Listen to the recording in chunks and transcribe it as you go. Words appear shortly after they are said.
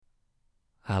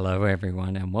Hello,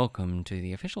 everyone, and welcome to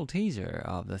the official teaser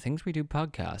of the Things We Do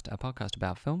podcast, a podcast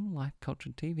about film, life,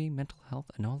 culture, TV, mental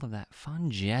health, and all of that fun,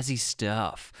 jazzy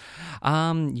stuff.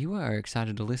 You are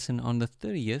excited to listen on the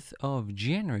 30th of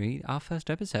January, our first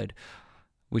episode,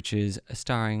 which is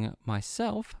starring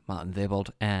myself, Martin Thibault,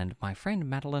 and my friend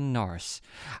Madeline Norris.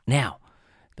 Now,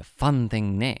 the fun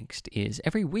thing next is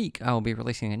every week I'll be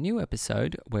releasing a new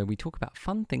episode where we talk about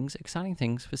fun things, exciting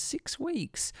things for 6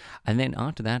 weeks. And then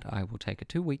after that, I will take a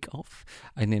 2-week off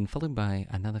and then followed by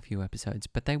another few episodes,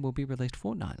 but they will be released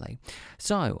fortnightly.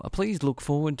 So please look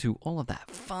forward to all of that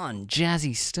fun,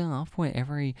 jazzy stuff where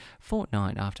every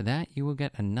fortnight after that, you will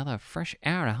get another fresh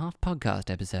hour-and-a-half podcast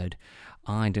episode.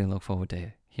 I do look forward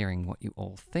to hearing what you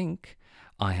all think.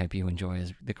 I hope you enjoy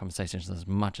the conversations as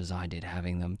much as I did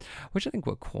having them, which I think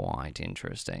were quite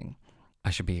interesting. I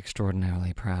should be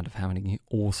extraordinarily proud of how many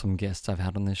awesome guests I've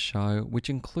had on this show, which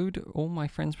include all my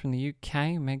friends from the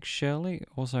UK, Meg Shirley,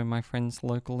 also my friends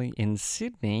locally in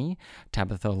Sydney,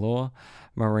 Tabitha Law,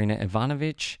 Marina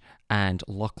Ivanovic, and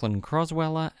Lachlan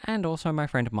Crosweller, and also my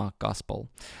friend Mark Gospel.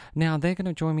 Now, they're going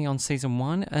to join me on Season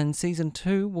 1, and Season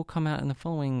 2 will come out in the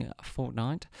following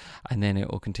fortnight, and then it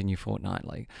will continue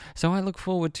fortnightly. So I look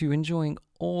forward to enjoying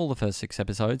all the first 6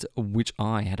 episodes, which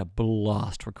I had a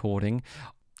blast recording.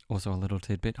 Also a little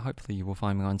tidbit, hopefully you will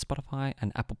find me on Spotify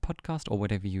and Apple Podcast or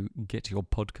whatever you get your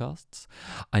podcasts.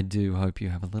 I do hope you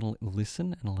have a little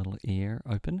listen and a little ear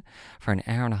open for an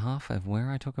hour and a half of where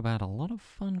I talk about a lot of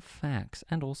fun facts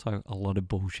and also a lot of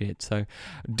bullshit. So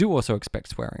do also expect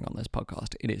swearing on this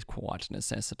podcast. It is quite a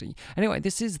necessity. Anyway,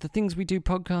 this is the Things We Do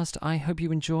podcast. I hope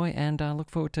you enjoy and I look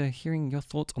forward to hearing your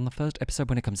thoughts on the first episode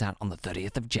when it comes out on the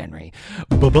 30th of January.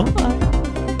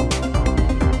 Bye-bye!